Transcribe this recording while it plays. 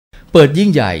เปิดยิ่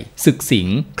งใหญ่ศึกสิง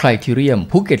ห์ไครทีเรียม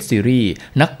ภูเก็ตซีรีส์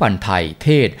นักปั่นไทยเท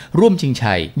ศร่วมชิง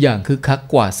ชัยอย่างคึกคัก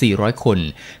กว่า400คน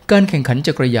การแข่งขัน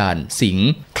จักรยานสิงห์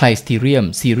ไครทีเรียม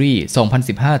ซีรีส์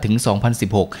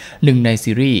 2015-2016 หนึ่งใน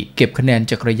ซีรีส์เก็บคะแนน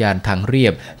จักรยานทางเรีย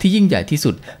บที่ยิ่งใหญ่ที่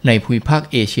สุดในภูมิภาค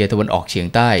เอเชียตะวันออกเฉียง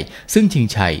ใต้ซึ่งชิง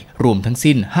ชัยรวมทั้ง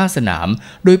สิ้น5สนาม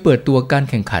โดยเปิดตัวการ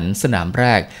แข่งขันสนามแร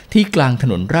กที่กลางถ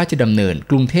นนราชดำเนิน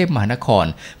กรุงเทพมหานคร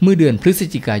เมื่อเดือนพฤศ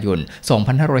จิกายน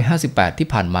 2558 ที่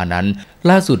ผ่านมานั้น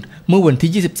ล่าสุดเมื่อวัน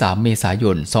ที่ 23 เมษาย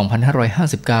น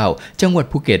 2559 จังหวัด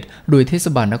ภูเก็ตโดยเทศ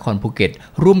บาลนครภูเก็ต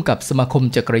ร่วมกับสมาคม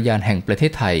จักรยานแห่งประเท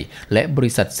ศไทยและบ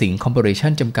ริษัทสิงห์คอร์ปอเรชั่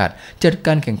นจำกัดจัดก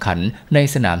ารแข่งขันใน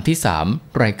สนามที่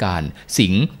 3 รายการสิ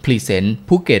งห์พรีเซนต์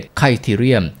ภูเก็ตไคทีเ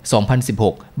รียม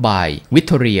 2016 บายวิก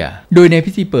ตอเรียโดยใน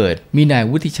พิธีเปิดมีนาย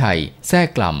วุฒิชัยแท้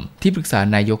กล่ำที่ปรึกษา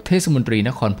นายกเทศมนตรีน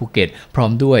ครภูเก็ตพร้อ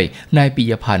มด้วยนายปิ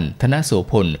ยพันธ์ธนโส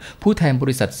พลผู้แทนบ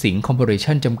ริษัทสิงห์คอร์ปอเร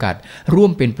ชั่นจำกัดร่ว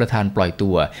มเป็นประธานปล่อย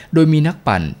ตัวโดยมีนัก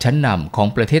ปั่นชั้นนำของ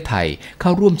ประเทศไทยเข้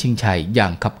าร่วมชิงชัยอย่า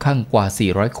งคับคั่งกว่า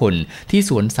400คนที่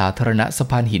สวนสาธารณะสะ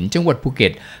พานหินจังหวัดภูเก็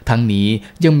ตทั้งนี้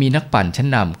ยังมีนักปั่นชั้น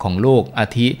นำของโลกอา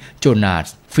ทิโจนาส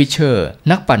ฟิชเชอร์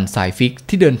นักปั่นสายฟิก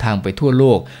ที่เดินทางไปทั่วโล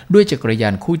กด้วยจักรยา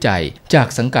นคู่ใจจาก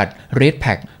สังกัด Red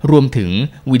Pack รวมถึง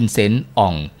วินเซนต์อ่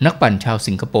องนักปั่นชาว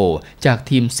สิงคโปร์จาก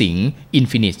ทีมสิงห์อิน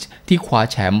ฟินิชที่คว้า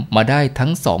แชมป์มาได้ทั้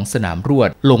ง2สนามรวด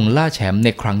ลงล่าแชมป์ใน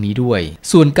ครั้งนี้ด้วย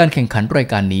ส่วนการแข่งขันราย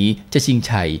การนี้จะชิง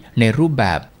ชัยในรูปแบ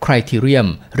บไครทีเรียม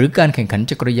หรือการแข่งขัน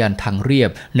จักรยานทางเรียบ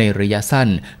ในระยะสั้น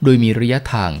โดยมีระยะ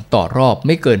ทางต่อรอบไ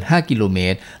ม่เกิน5กิโลเม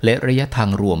ตรและระยะทาง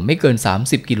รวมไม่เกิน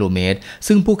30กิโลเมตร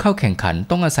ซึ่งผู้เข้าแข่งขัน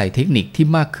ต้องอาศัยเทคนิคที่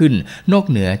มากขึ้นนอก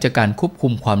เหนือจากการควบคุ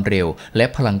มความเร็วและ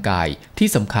พลังกายที่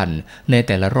สำคัญในแ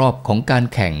ต่ละรอบของการ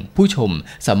แข่งผู้ชม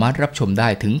สามารถรับชมได้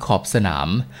ถึงขอบสนาม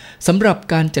สำหรับ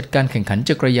การจัดการแข่งขัน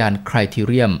จักรยานไครทีเ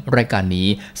รียมรายการนี้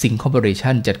สิงห์คอร์ปอเร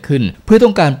ชั่นจัดขึ้นเพื่อต้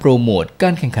องการโปรโมทกา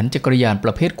รแข่งขันจักรยานป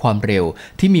ระเภทความเร็ว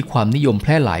ที่มีความนิยมแพ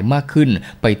ร่หลายมากขึ้น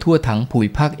ไปทั่วทั้งภูมิ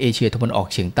ภาคเอเชียตะวันออก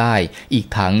เฉียงใต้อีก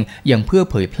ทั้งยังเพื่อ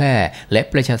เผยแพร่และ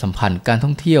ประชาสัมพันธ์การท่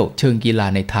องเที่ยวเชิงกีฬา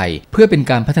ในไทยเพื่อเป็น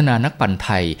การพัฒนานักปั่นไท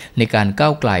ยในการก้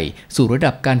าวไกลสู่ระ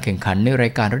ดับการแข่งขันในรา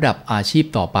ยการระดับอาชีพ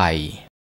ต่อไป